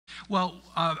Well,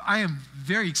 I am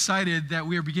very excited that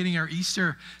we are beginning our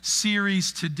Easter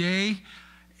series today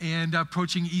and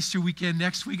approaching Easter weekend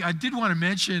next week. I did want to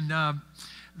mention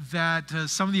that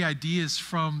some of the ideas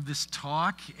from this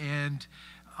talk and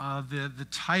the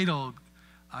title,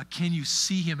 Can You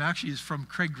See Him, actually is from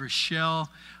Craig Rochelle.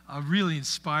 Really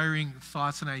inspiring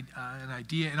thoughts and an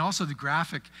idea, and also the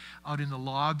graphic out in the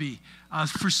lobby.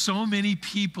 For so many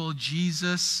people,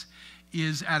 Jesus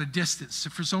is at a distance. So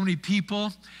for so many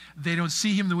people, they don't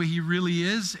see him the way he really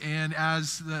is, and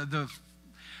as the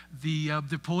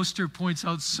poster points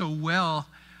out so well,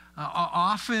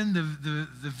 often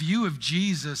the view of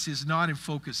Jesus is not in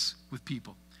focus with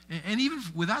people, and even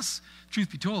with us, truth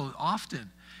be told,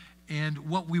 often. And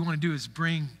what we want to do is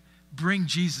bring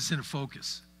Jesus into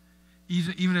focus.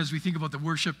 Even as we think about the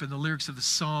worship and the lyrics of the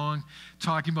song,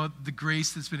 talking about the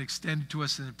grace that's been extended to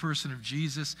us in the person of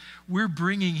Jesus, we're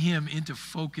bringing him into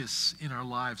focus in our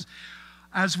lives.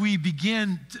 As we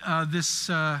begin this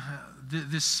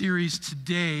series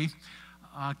today,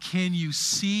 Can You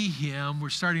See Him? We're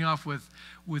starting off with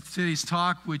today's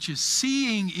talk, which is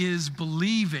Seeing is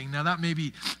Believing. Now, that may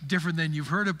be different than you've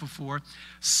heard it before.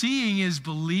 Seeing is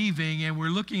believing, and we're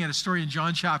looking at a story in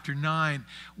John chapter 9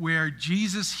 where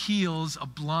Jesus heals a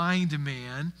blind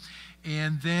man,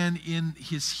 and then in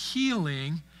his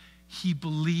healing, he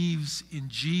believes in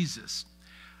Jesus.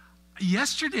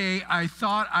 Yesterday, I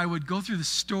thought I would go through the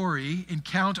story and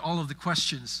count all of the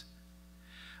questions.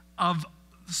 Of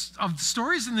the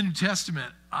stories in the New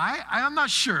Testament, I'm not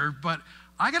sure, but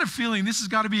I got a feeling this has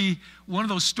got to be one of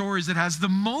those stories that has the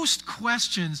most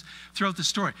questions throughout the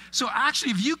story. So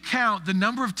actually, if you count the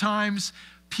number of times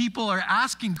people are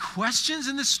asking questions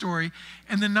in this story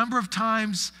and the number of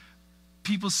times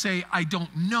people say, I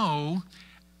don't know,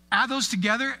 add those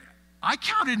together, I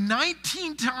counted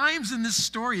 19 times in this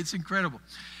story. It's incredible.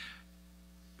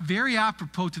 Very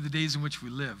apropos to the days in which we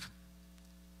live.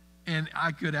 And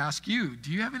I could ask you,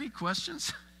 do you have any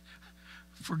questions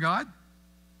for God?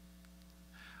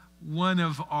 One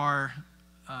of our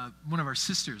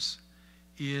sisters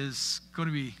is going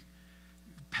to be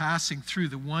passing through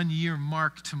the 1-year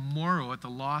mark tomorrow at the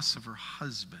loss of her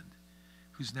husband,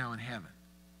 who's now in heaven.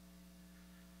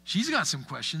 She's got some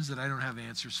questions that I don't have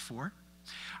answers for.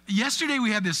 Yesterday we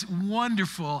had this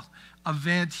wonderful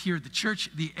event here at the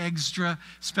church, the Extra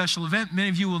special event. Many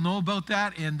of you will know about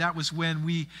that, and that was when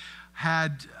we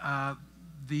had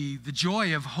the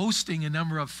joy of hosting a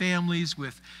number of families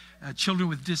with children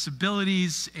with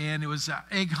disabilities, and it was an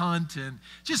egg hunt and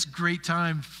just great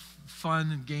time,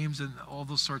 fun and games and all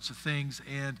those sorts of things.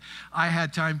 And I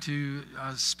had time to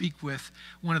speak with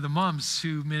one of the moms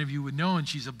who many of you would know, and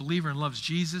she's a believer and loves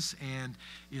Jesus, and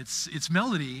it's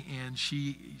Melody, and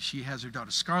she has her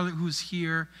daughter Scarlett, who's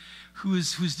here,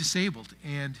 who's disabled,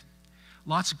 and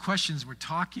lots of questions. We're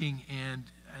talking, and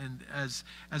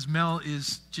as Mel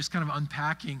is just kind of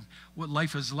unpacking what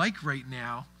life is like right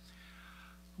now,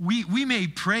 we may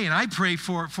pray, and I pray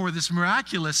for this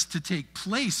miraculous to take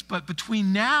place, but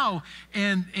between now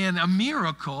and a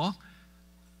miracle,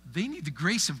 they need the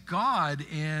grace of God,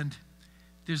 and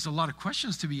there's a lot of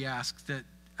questions to be asked that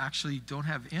actually don't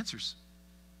have answers.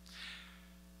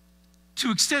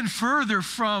 To extend further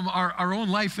from our own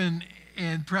life and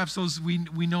perhaps those we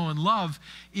know and love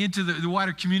into the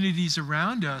wider communities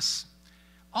around us,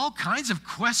 all kinds of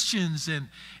questions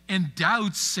and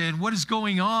doubts and what is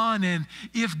going on, and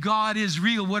if God is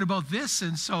real, what about this?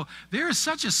 And so there is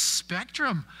such a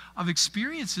spectrum of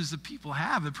experiences that people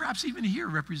have, and perhaps even here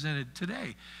represented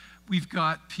today. We've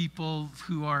got people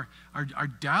who are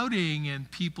doubting,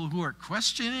 and people who are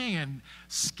questioning, and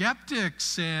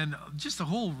skeptics, and just a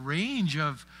whole range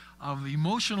of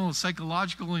emotional,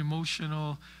 psychological,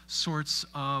 emotional sorts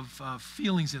of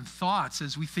feelings and thoughts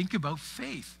as we think about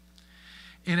faith.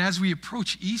 And as we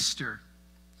approach Easter,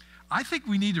 I think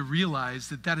we need to realize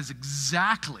that is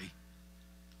exactly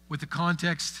what the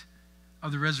context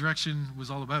of the resurrection was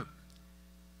all about.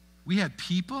 We had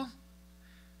people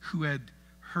who had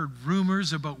heard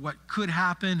rumors about what could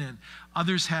happen, and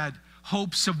others had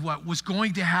hopes of what was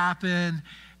going to happen.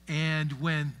 And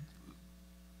when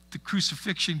the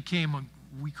crucifixion came on,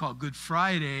 we call Good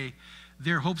Friday,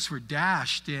 their hopes were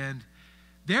dashed, and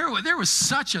there was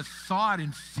such a thought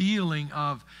and feeling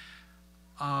of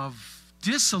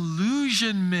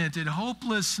disillusionment and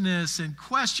hopelessness and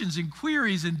questions and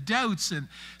queries and doubts and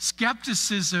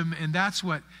skepticism, and that's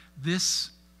what this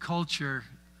culture,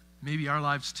 maybe our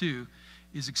lives too,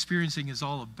 is experiencing, is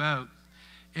all about.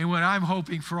 And what I'm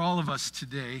hoping for all of us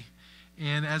today,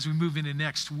 and as we move into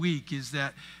next week, is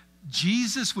that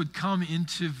Jesus would come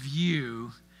into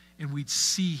view and we'd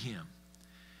see him.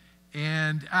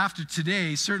 And after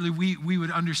today, certainly we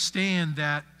would understand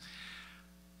that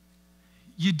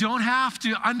you don't have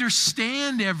to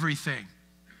understand everything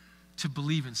to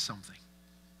believe in something.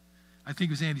 I think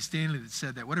it was Andy Stanley that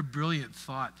said that. What a brilliant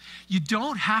thought. You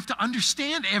don't have to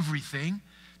understand everything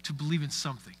to believe in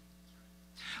something.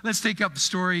 Let's take up the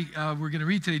story we're going to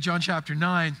read today, John chapter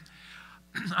 9.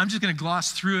 I'm just going to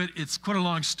gloss through it. It's quite a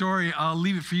long story. I'll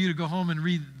leave it for you to go home and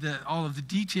read all of the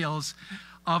details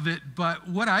of it. But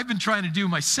what I've been trying to do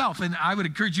myself, and I would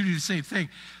encourage you to do the same thing,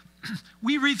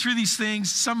 we read through these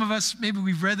things. Some of us, maybe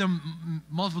we've read them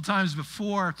multiple times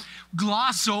before,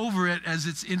 gloss over it as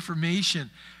it's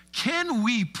information. Can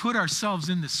we put ourselves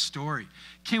in this story?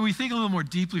 Can we think a little more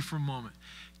deeply for a moment?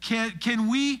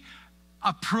 Can we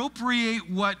appropriate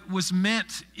what was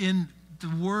meant in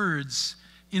the words,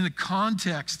 in the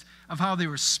context of how they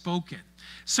were spoken?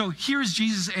 So here's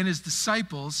Jesus and his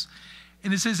disciples.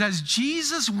 And it says, as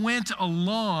Jesus went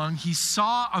along, he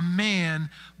saw a man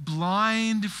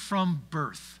blind from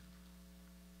birth.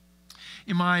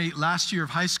 In my last year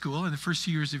of high school and the first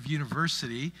 2 years of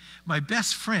university, my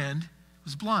best friend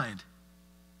was blind.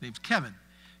 His name's Kevin.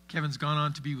 Kevin's gone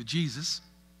on to be with Jesus.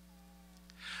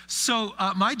 So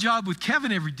my job with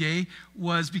Kevin every day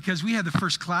was, because we had the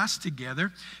first class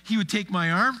together, he would take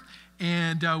my arm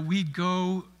and we'd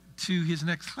go to his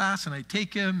next class, and I'd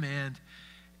take him,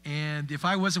 and if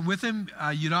I wasn't with him,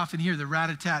 you'd often hear the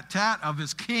rat-a-tat-tat of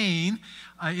his cane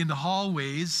in the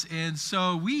hallways. And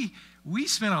so we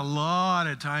spent a lot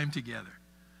of time together.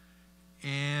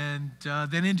 And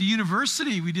then into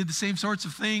university, we did the same sorts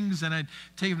of things, and I'd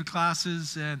take him to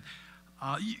classes. And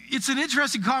it's an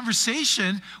interesting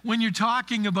conversation when you're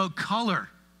talking about color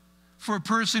for a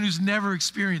person who's never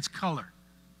experienced color.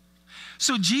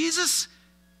 So Jesus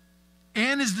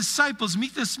and his disciples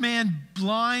meet this man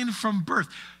blind from birth.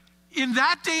 In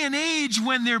that day and age,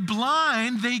 when they're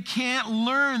blind, they can't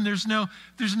learn. There's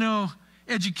no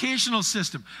educational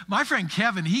system. My friend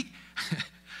Kevin, he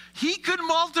could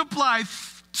multiply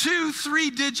 2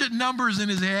 3-digit numbers in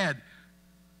his head.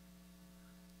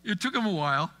 It took him a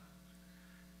while.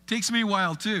 Takes me a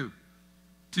while too,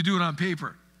 to do it on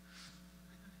paper.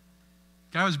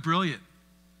 Guy was brilliant.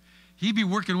 He'd be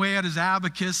working away at his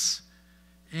abacus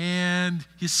and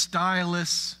his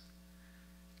stylus,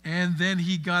 and then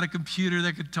he got a computer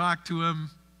that could talk to him.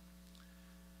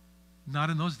 Not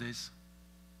in those days.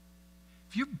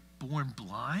 If you're born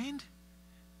blind,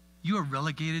 you are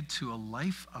relegated to a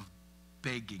life of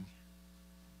begging.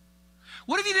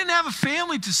 What if you didn't have a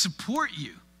family to support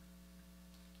you?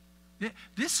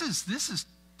 This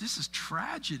is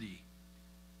tragedy.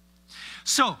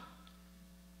 So,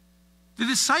 the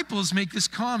disciples make this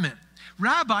comment.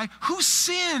 Rabbi, who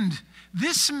sinned,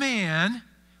 this man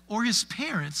or his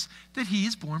parents, that he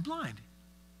is born blind?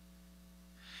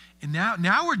 And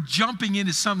now we're jumping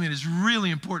into something that is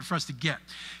really important for us to get.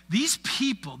 These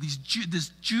people,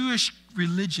 this Jewish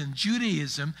religion,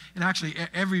 Judaism, and actually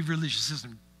every religious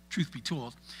system, truth be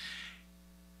told,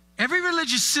 every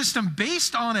religious system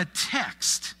based on a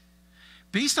text,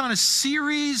 based on a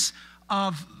series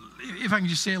of, if I can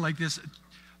just say it like this,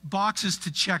 boxes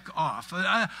to check off.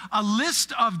 A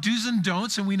list of do's and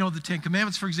don'ts, and we know the 10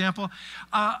 Commandments, for example.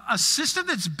 A system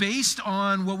that's based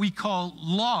on what we call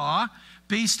law,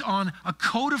 based on a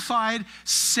codified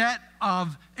set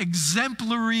of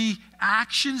exemplary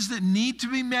actions that need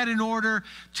to be met in order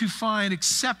to find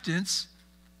acceptance,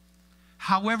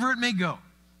 however it may go.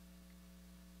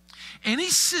 Any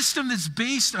system that's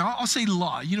based, I'll say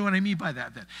law, you know what I mean by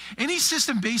that then. Any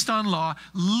system based on law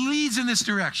leads in this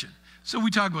direction. So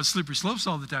we talk about slippery slopes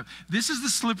all the time. This is the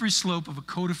slippery slope of a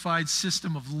codified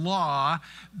system of law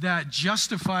that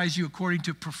justifies you according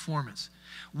to performance.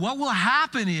 What will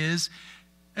happen is,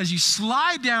 as you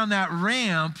slide down that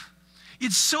ramp,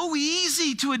 it's so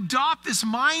easy to adopt this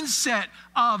mindset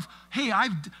of, hey,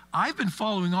 I've been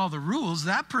following all the rules.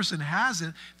 That person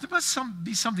hasn't. There must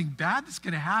be something bad that's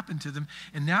going to happen to them.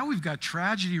 And now we've got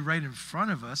tragedy right in front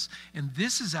of us. And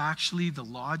this is actually the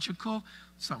logical,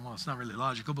 it's not really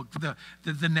logical, but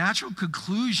the natural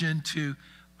conclusion to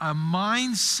a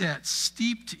mindset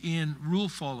steeped in rule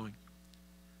following.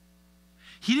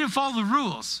 He didn't follow the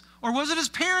rules. Or was it his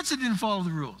parents that didn't follow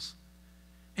the rules?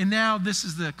 And now this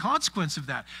is the consequence of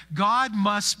that. God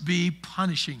must be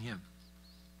punishing him.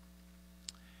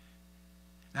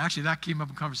 Actually, that came up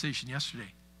in conversation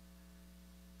yesterday.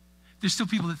 There's still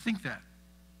people that think that.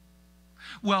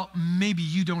 Well, maybe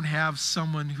you don't have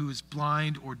someone who is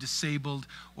blind or disabled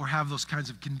or have those kinds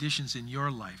of conditions in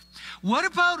your life. What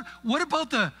about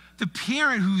the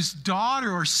parent whose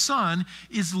daughter or son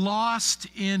is lost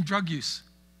in drug use?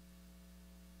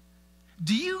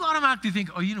 Do you automatically think,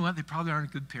 oh, you know what, they probably aren't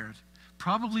a good parent?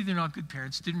 probably they're not good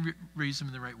parents, didn't raise them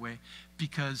in the right way,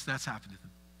 because that's happened to them.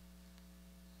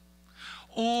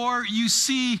 Or you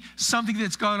see something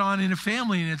that's gone on in a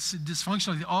family and it's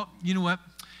dysfunctional. Oh, you know what?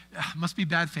 Must be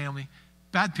bad family,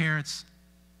 bad parents.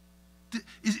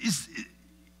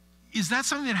 Is that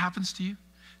something that happens to you?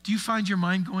 Do you find your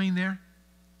mind going there?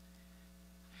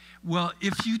 Well,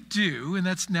 if you do, and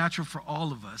that's natural for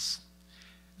all of us,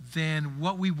 then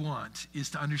what we want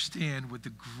is to understand what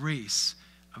the grace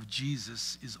of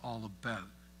Jesus is all about.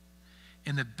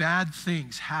 And that bad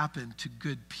things happen to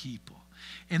good people.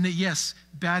 And that, yes,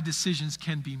 bad decisions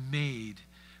can be made,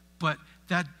 but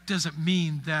that doesn't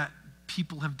mean that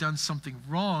people have done something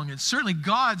wrong. And certainly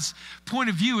God's point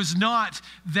of view is not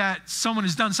that someone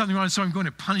has done something wrong, so I'm going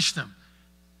to punish them.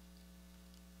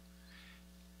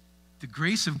 The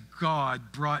grace of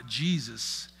God brought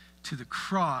Jesus to the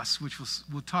cross, which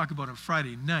we'll talk about on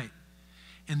Friday night.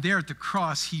 And there at the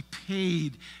cross, he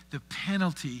paid the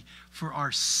penalty for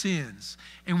our sins.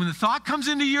 And when the thought comes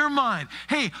into your mind,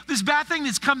 hey, this bad thing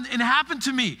that's come and happened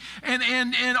to me, and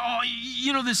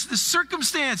you know, this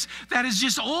circumstance that is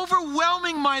just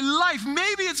overwhelming my life,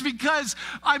 maybe it's because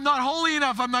I'm not holy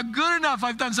enough, I'm not good enough,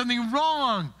 I've done something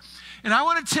wrong. And I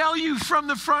want to tell you from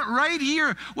the front right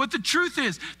here what the truth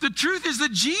is. The truth is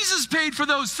that Jesus paid for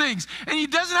those things, and he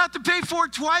doesn't have to pay for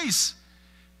it twice.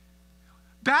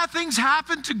 Bad things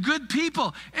happen to good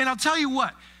people. And I'll tell you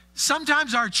what,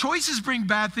 sometimes our choices bring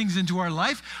bad things into our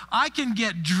life. I can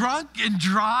get drunk and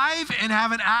drive and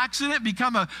have an accident,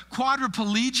 become a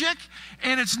quadriplegic,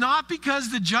 and it's not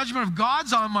because the judgment of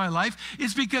God's on my life.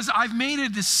 It's because I've made a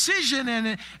decision,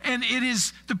 and it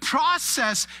is, the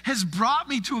process has brought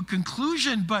me to a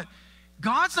conclusion, but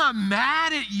God's not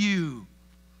mad at you.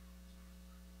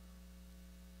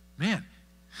 Man,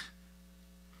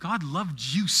 God loved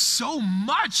you so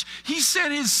much, he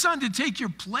sent his son to take your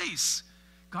place.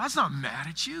 God's not mad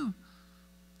at you.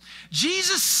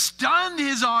 Jesus stunned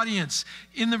his audience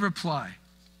in the reply.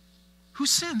 Who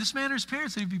sinned, this man or his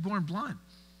parents, that he'd be born blind?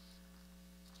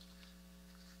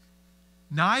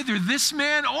 Neither this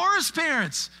man or his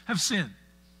parents have sinned.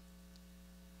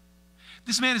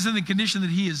 This man is in the condition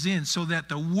that he is in so that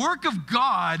the work of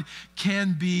God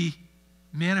can be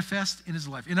manifest in his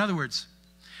life. In other words,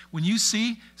 when you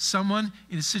see someone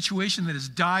in a situation that is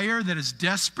dire, that is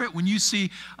desperate, when you see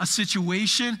a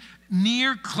situation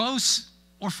near, close,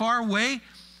 or far away,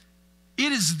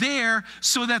 it is there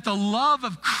so that the love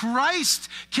of Christ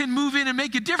can move in and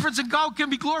make a difference, and God can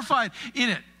be glorified in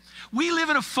it. We live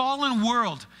in a fallen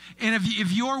world, and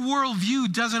if your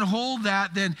worldview doesn't hold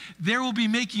that, then there will be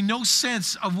making no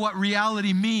sense of what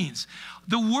reality means.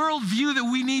 The worldview that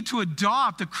we need to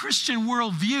adopt, the Christian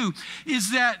worldview,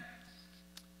 is that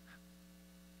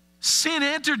sin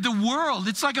entered the world.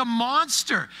 It's like a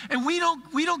monster. And we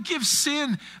don't give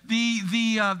sin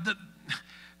we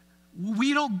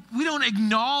don't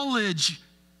acknowledge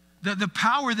the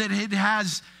power that it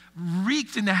has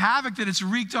wreaked and the havoc that it's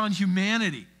wreaked on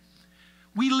humanity.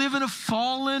 We live in a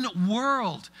fallen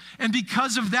world. And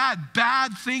because of that,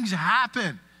 bad things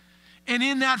happen. And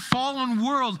in that fallen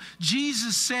world,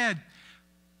 Jesus said,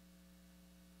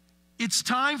 it's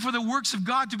time for the works of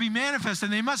God to be manifest,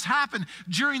 and they must happen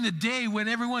during the day when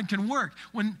everyone can work.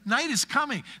 When night is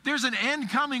coming, there's an end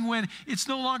coming when it's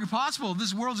no longer possible.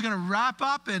 This world's going to wrap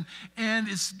up, and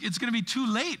it's going to be too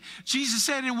late. Jesus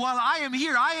said, and while I am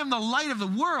here, I am the light of the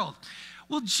world.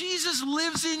 Well, Jesus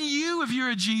lives in you if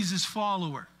you're a Jesus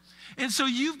follower. And so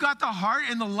you've got the heart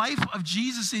and the life of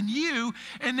Jesus in you.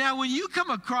 And now when you come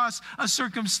across a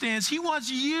circumstance, he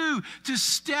wants you to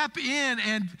step in.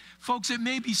 And folks, it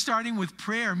may be starting with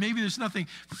prayer. Maybe there's nothing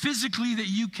physically that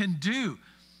you can do.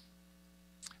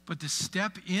 But to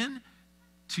step in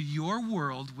to your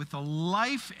world with the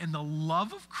life and the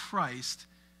love of Christ,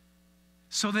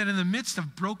 so that in the midst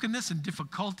of brokenness and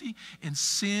difficulty and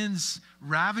sins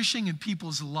ravishing in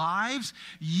people's lives,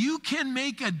 you can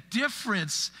make a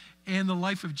difference and the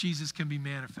life of Jesus can be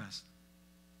manifest.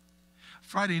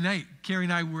 Friday night, Carrie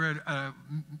and I were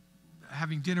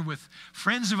having dinner with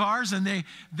friends of ours, and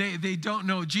they don't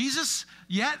know Jesus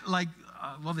yet.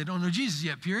 They don't know Jesus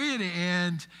yet, period.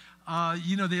 And,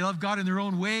 they love God in their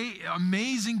own way.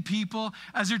 Amazing people.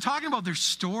 As they're talking about their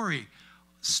story,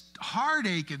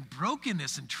 heartache and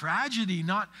brokenness and tragedy,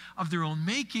 not of their own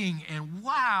making, and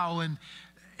wow,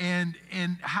 and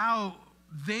how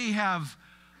they have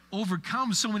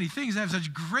overcome so many things, have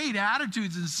such great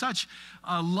attitudes and such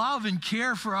love and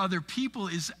care for other people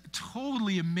is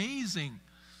totally amazing.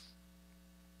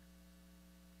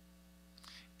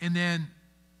 And then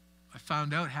I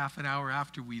found out half an hour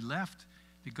after we left,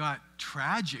 they got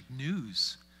tragic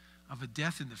news of a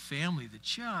death in the family that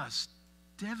just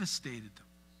devastated them.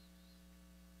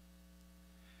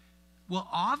 Well,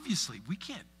 obviously, we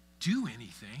can't do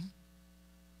anything.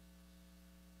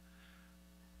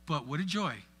 But what a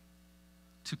joy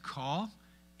to call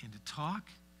and to talk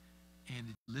and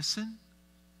to listen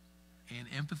and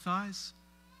empathize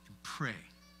and pray.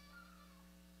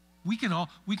 We can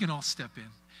all step in.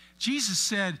 Jesus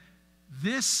said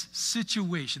this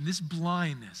situation, this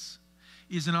blindness,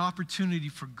 is an opportunity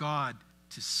for God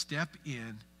to step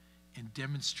in and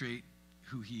demonstrate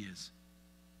who he is.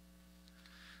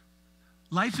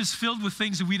 Life is filled with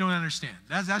things that we don't understand.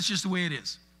 That's just the way it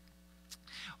is.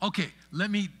 Okay, let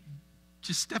me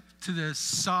just step to the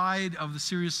side of the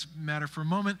serious matter for a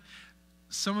moment.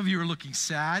 Some of you are looking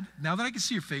sad. Now that I can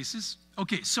see your faces.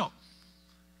 Okay, so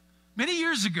many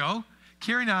years ago,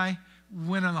 Carrie and I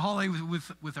went on the holiday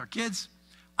with our kids.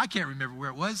 I can't remember where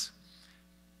it was.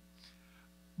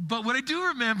 But what I do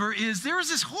remember is there was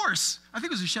this horse. I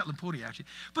think it was a Shetland pony, actually.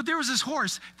 But there was this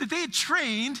horse that they had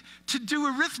trained to do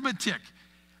arithmetic.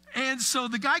 And so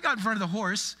the guy got in front of the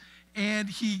horse, and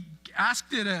he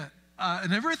asked it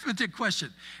an arithmetic question.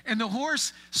 And the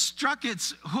horse struck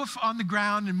its hoof on the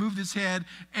ground and moved its head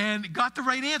and got the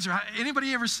right answer.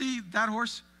 Anybody ever see that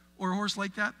horse or a horse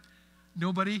like that?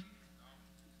 Nobody?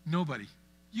 Nobody.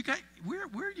 You guys, where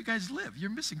do you guys live? You're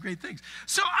missing great things.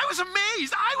 So I was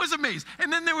amazed.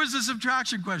 And then there was a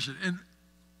subtraction question. And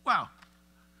wow,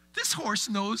 this horse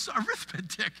knows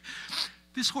arithmetic.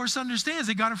 This horse understands.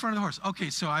 They got in front of the horse. Okay,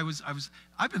 so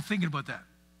I've been thinking about that.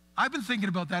 I've been thinking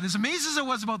about that. As amazed as I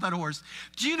was about that horse,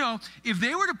 do you know, if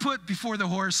they were to put before the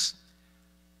horse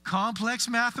complex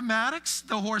mathematics,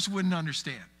 the horse wouldn't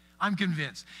understand. I'm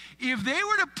convinced. If they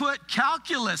were to put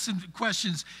calculus and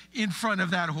questions in front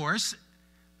of that horse,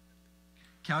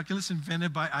 calculus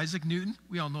invented by Isaac Newton,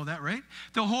 we all know that, right?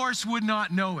 The horse would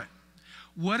not know it.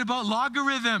 What about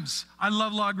logarithms? I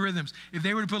love logarithms. If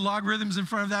they were to put logarithms in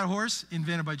front of that horse,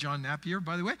 invented by John Napier,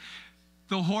 by the way,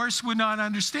 the horse would not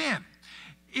understand.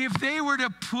 If they were to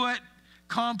put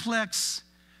complex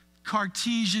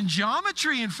Cartesian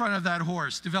geometry in front of that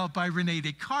horse, developed by René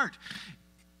Descartes,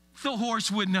 the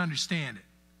horse wouldn't understand it.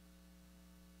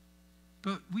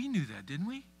 But we knew that, didn't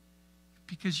we?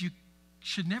 Because you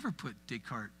should never put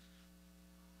Descartes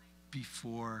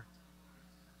before.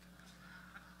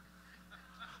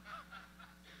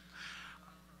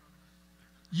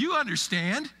 You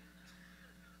understand.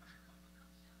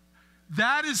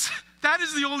 That is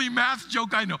the only math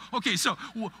joke I know. Okay, so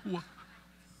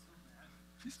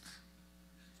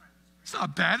it's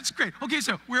not bad, it's great. Okay,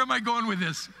 so where am I going with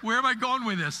this? Well,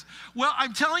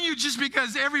 I'm telling you just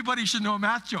because everybody should know a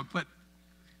math joke, but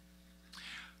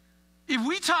if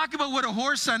we talk about what a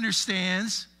horse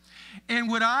understands and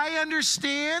what I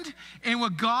understand and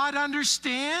what God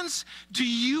understands, do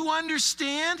you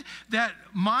understand that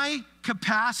my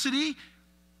capacity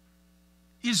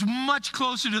is much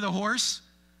closer to the horse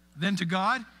than to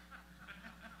God?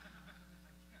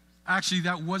 Actually,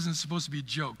 that wasn't supposed to be a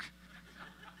joke.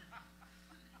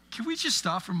 Can we just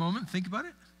stop for a moment and think about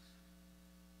it?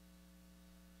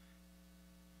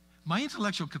 My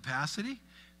intellectual capacity,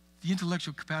 the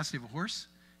intellectual capacity of a horse,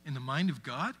 in the mind of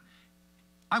God,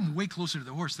 I'm way closer to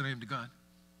the horse than I am to God.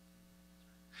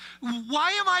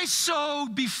 Why am I so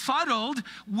befuddled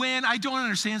when I don't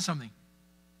understand something?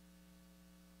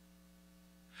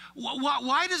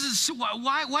 Why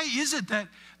is it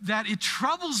that it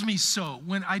troubles me so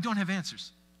when I don't have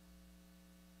answers?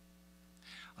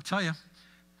 I'll tell you,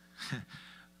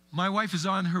 my wife is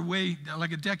on her way,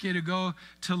 like a decade ago,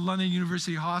 to London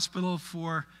University Hospital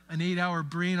for an 8-hour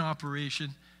brain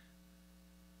operation.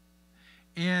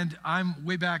 And I'm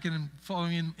way back and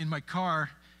following in my car,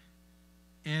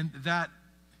 and that,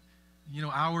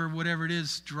 hour, whatever it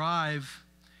is, drive,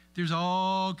 there's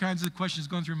all kinds of questions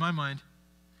going through my mind.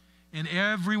 And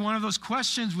every one of those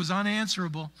questions was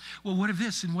unanswerable. Well, what if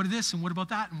this, and what if this, and what about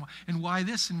that, and why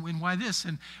this, and why this,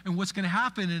 and what's going to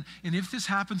happen, and if this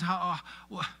happens, how?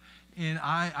 And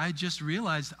I just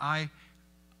realized I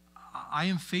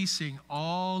am facing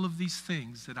all of these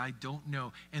things that I don't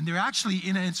know, and they're actually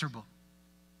unanswerable.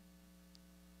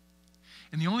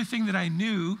 And the only thing that I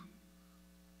knew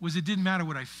was it didn't matter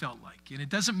what I felt like. And it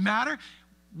doesn't matter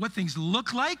what things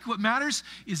look like. What matters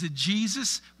is that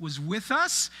Jesus was with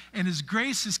us and his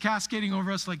grace is cascading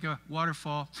over us like a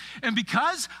waterfall. And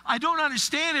because I don't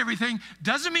understand everything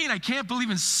doesn't mean I can't believe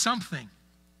in something.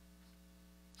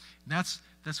 And that's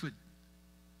what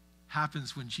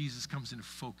happens when Jesus comes into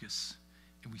focus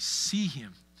and we see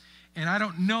him. And I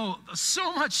don't know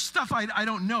so much stuff I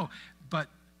don't know, but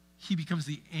He becomes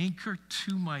the anchor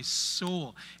to my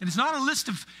soul. And it's not a list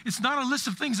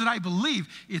of things that I believe.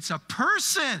 It's a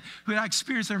person who I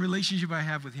experience a relationship I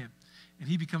have with him. And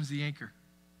he becomes the anchor.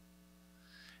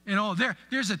 And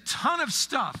there's a ton of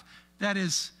stuff that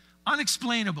is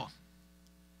unexplainable.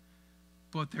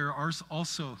 But there are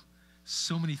also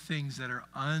so many things that are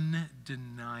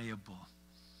undeniable.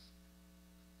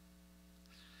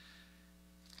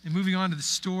 And moving on to the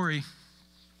story,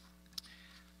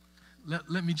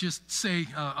 let me just say,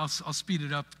 I'll speed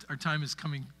it up. Our time is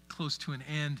coming close to an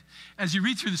end. As you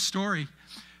read through the story,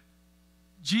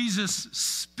 Jesus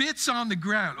spits on the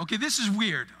ground. Okay, this is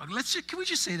weird. Can we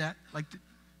just say that?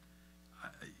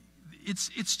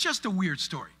 It's just a weird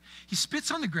story. He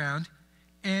spits on the ground,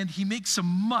 and he makes some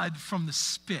mud from the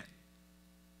spit.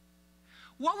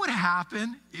 What would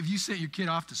happen if you sent your kid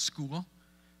off to school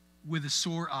with a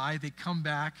sore eye? They come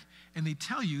back, and they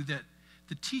tell you that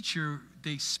the teacher,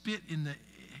 they spit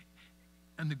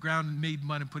on the ground and made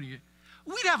mud and put it.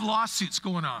 We'd have lawsuits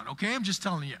going on, okay? I'm just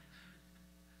telling you.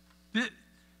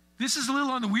 This is a little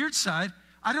on the weird side.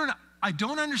 I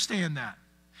don't understand that.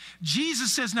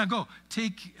 Jesus says, now go,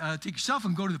 take yourself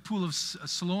and go to the pool of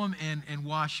Siloam and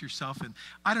wash yourself. And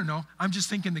I don't know. I'm just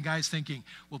thinking the guy's thinking,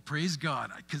 well, praise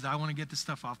God, because I want to get this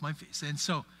stuff off my face. And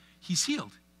so he's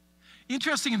healed.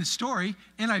 Interesting in the story,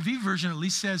 NIV version at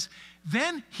least says,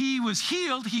 then he was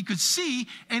healed, he could see,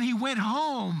 and he went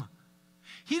home.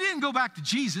 He didn't go back to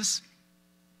Jesus.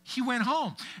 He went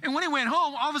home. And when he went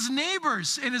home, all of his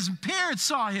neighbors and his parents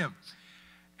saw him.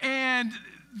 And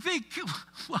he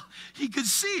could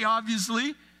see,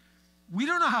 obviously. We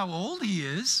don't know how old he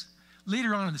is.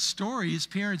 Later on in the story, his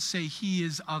parents say he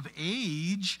is of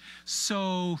age.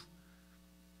 So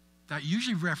that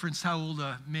usually referenced how old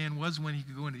a man was when he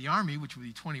could go into the army, which would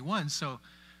be 21.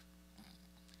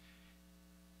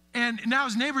 And now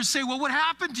his neighbors say, well, what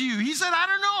happened to you? He said, I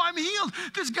don't know, I'm healed.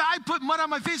 This guy put mud on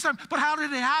my face, but how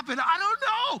did it happen? I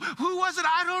don't know. Who was it?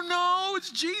 I don't know. It's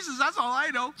Jesus, that's all I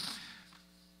know.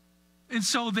 And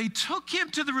so they took him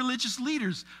to the religious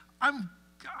leaders.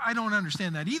 I don't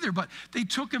understand that either, but they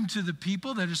took him to the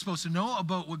people that are supposed to know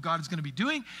about what God is going to be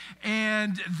doing.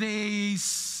 And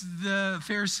the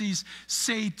Pharisees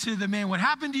say to the man, what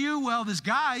happened to you? Well, this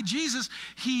guy, Jesus,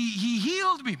 he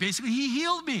healed me. Basically, he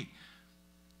healed me.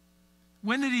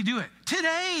 When did he do it?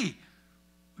 Today.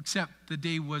 Except the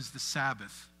day was the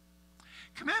Sabbath.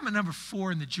 Commandment number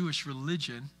 4 in the Jewish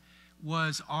religion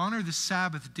was honor the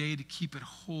Sabbath day to keep it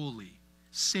holy,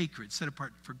 sacred, set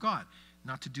apart for God,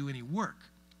 not to do any work.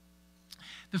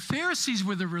 The Pharisees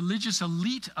were the religious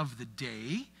elite of the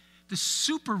day, the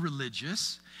super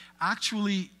religious.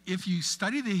 Actually, if you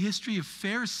study the history of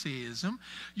Pharisaism,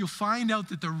 you'll find out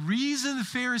that the reason the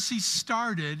Pharisees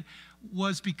started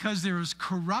was because there was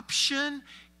corruption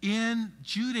in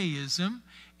Judaism,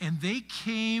 and they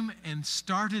came and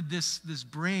started this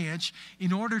branch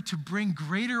in order to bring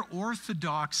greater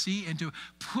orthodoxy and to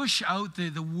push out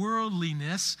the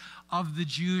worldliness of the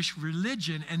Jewish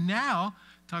religion. And now,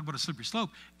 talk about a slippery slope,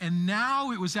 and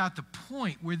now it was at the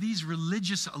point where these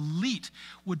religious elite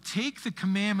would take the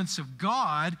commandments of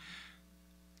God,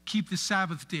 keep the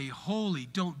Sabbath day holy,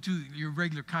 don't do your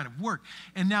regular kind of work.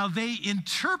 And now they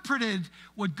interpreted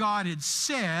what God had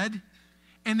said,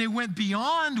 and they went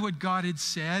beyond what God had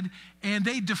said, and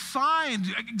they defined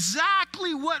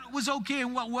exactly what was okay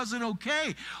and what wasn't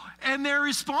okay. And their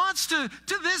response to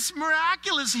this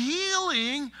miraculous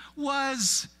healing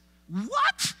was,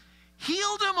 what?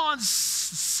 Healed him on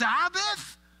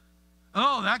Sabbath?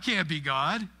 Oh, that can't be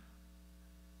God.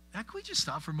 Now, can we just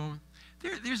stop for a moment?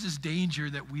 There's this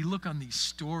danger that we look on these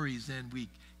stories and we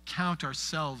count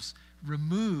ourselves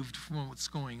removed from what's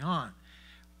going on.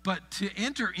 But to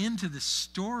enter into the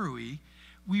story,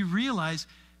 we realize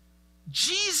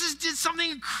Jesus did something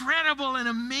incredible and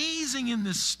amazing in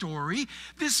this story.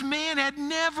 This man had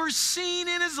never seen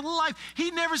in his life.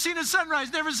 He'd never seen a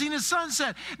sunrise, never seen a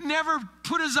sunset, never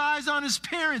put his eyes on his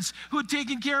parents who had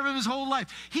taken care of him his whole life.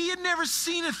 He had never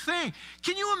seen a thing.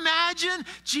 Can you imagine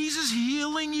Jesus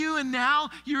healing you and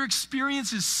now your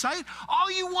experience is sight?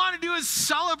 All you want to do is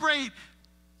celebrate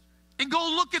and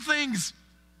go look at things.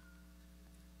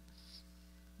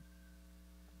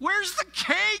 Where's the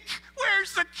cake?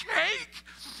 Where's the cake?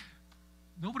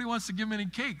 Nobody wants to give him any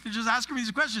cake. They're just asking me these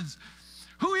questions.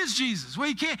 Who is Jesus? Well,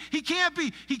 he can't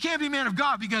be a man of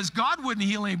God because God wouldn't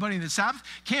heal anybody in the Sabbath.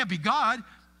 Can't be God.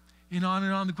 And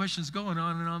on the questions go, and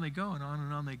on they go, and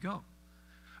on they go.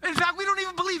 In fact, we don't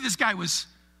even believe this guy was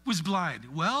blind.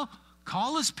 Well,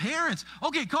 call his parents.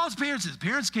 Okay, call his parents. His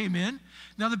parents came in.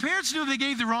 Now, the parents knew if they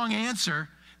gave the wrong answer,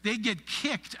 they'd get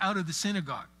kicked out of the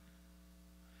synagogue.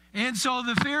 And so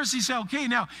the Pharisees say, okay,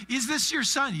 now, is this your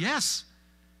son? Yes.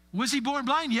 Was he born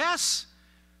blind? Yes.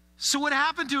 So what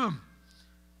happened to him?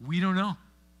 We don't know.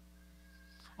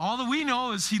 All that we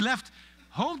know is he left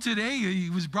home today. He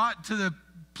was brought to the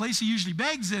place he usually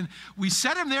begs, and we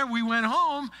set him there. We went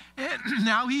home, and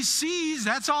now he sees.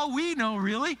 That's all we know,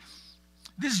 really.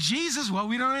 This Jesus, well,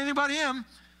 we don't know anything about him.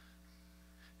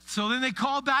 So then they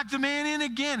call back the man in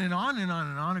again, and on and on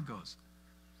and on it goes.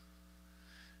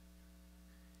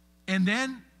 And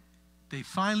then they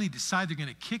finally decide they're going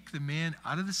to kick the man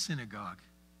out of the synagogue.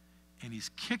 And he's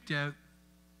kicked out,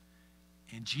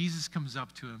 and Jesus comes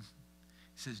up to him.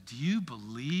 He says, do you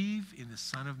believe in the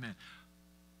Son of Man?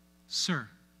 Sir,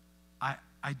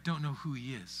 I don't know who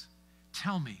he is.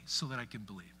 Tell me so that I can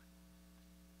believe.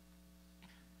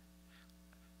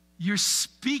 You're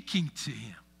speaking to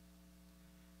him.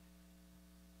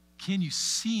 Can you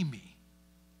see me?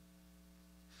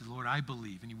 He said, Lord, I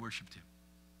believe. And he worshiped him.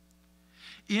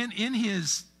 In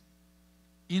his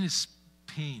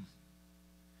pain,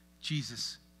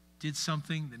 Jesus did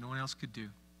something that no one else could do.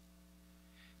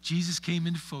 Jesus came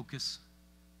into focus.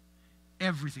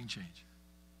 Everything changed.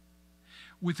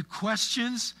 With the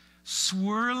questions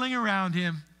swirling around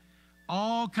him,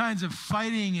 all kinds of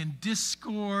fighting and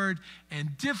discord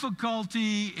and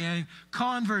difficulty and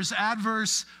converse,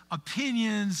 adverse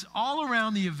opinions all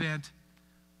around the event,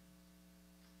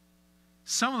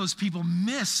 some of those people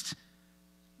missed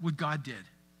what God did.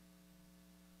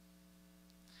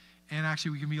 And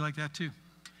actually, we can be like that too.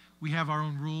 We have our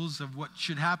own rules of what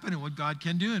should happen and what God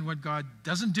can do and what God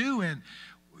doesn't do. And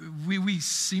we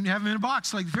seem to have them in a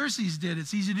box like the Pharisees did.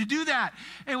 It's easy to do that.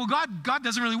 And well, God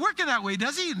doesn't really work in that way,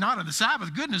 does he? Not on the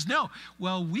Sabbath. Goodness, no.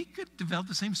 Well, we could develop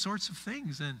the same sorts of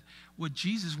things. And what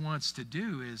Jesus wants to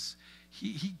do is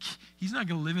he's not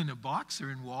going to live in a box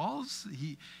or in walls.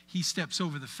 He steps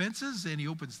over the fences and he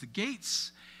opens the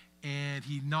gates and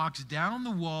he knocks down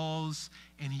the walls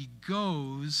and he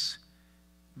goes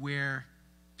where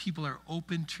people are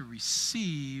open to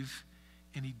receive,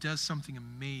 and he does something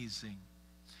amazing.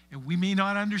 And we may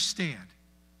not understand.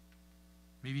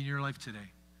 Maybe in your life today,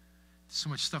 there's so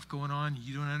much stuff going on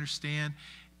you don't understand,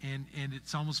 and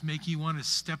it's almost making you want to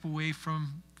step away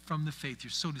from the faith. You're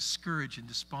so discouraged and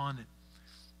despondent.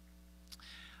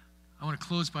 I want to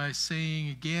close by saying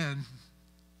again,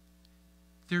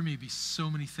 there may be so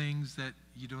many things that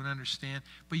you don't understand,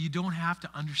 but you don't have to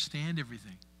understand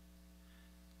everything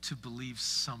to believe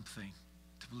something,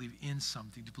 to believe in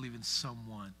something, to believe in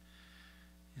someone.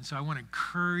 And so I want to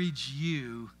encourage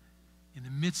you, in the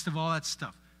midst of all that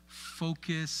stuff,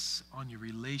 focus on your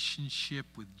relationship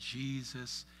with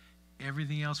Jesus.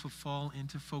 Everything else will fall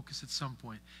into focus at some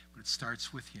point, but it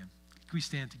starts with him. Can we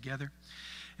stand together?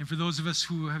 And for those of us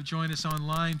who have joined us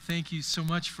online, thank you so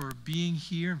much for being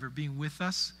here and for being with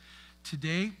us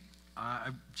today. I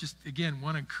just, again,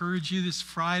 want to encourage you. This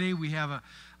Friday, we have a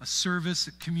service.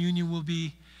 Communion will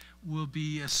be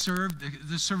served.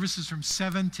 The service is from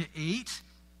 7 to 8.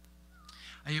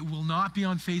 It will not be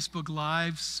on Facebook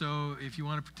Live, so if you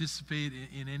want to participate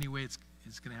in any way, it's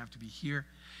going to have to be here.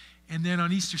 And then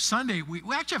on Easter Sunday, we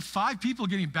actually have 5 people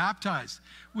getting baptized,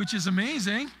 which is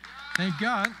amazing. Thank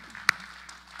God.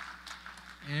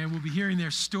 And we'll be hearing their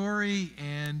story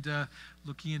and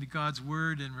looking into God's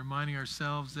Word and reminding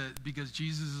ourselves that because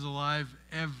Jesus is alive,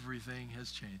 everything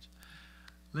has changed.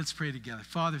 Let's pray together.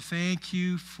 Father, thank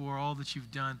you for all that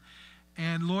you've done.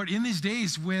 And Lord, in these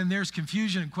days when there's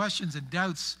confusion and questions and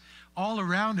doubts all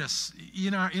around us,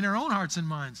 in our own hearts and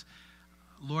minds,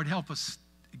 Lord, help us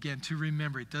again to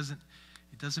remember it doesn't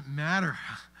matter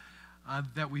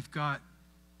that we've got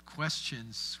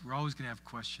questions. We're always going to have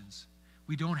questions.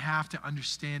 We don't have to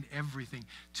understand everything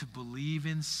to believe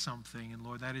in something. And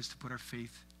Lord, that is to put our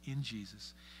faith in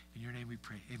Jesus. In your name we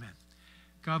pray. Amen.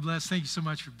 God bless. Thank you so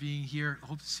much for being here.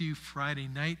 Hope to see you Friday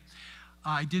night.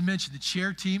 I did mention the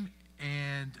chair team.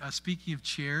 And speaking of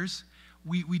chairs,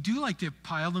 we do like to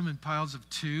pile them in piles of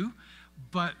 2.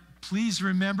 But please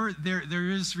remember, there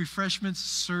is refreshments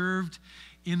served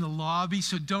in the lobby.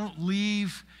 So don't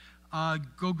leave.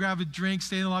 Go grab a drink,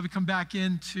 stay in the lobby, come back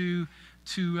in to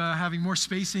having more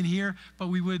space in here. But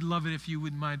we would love it if you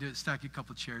wouldn't mind to stack a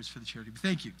couple of chairs for the charity.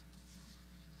 Thank you.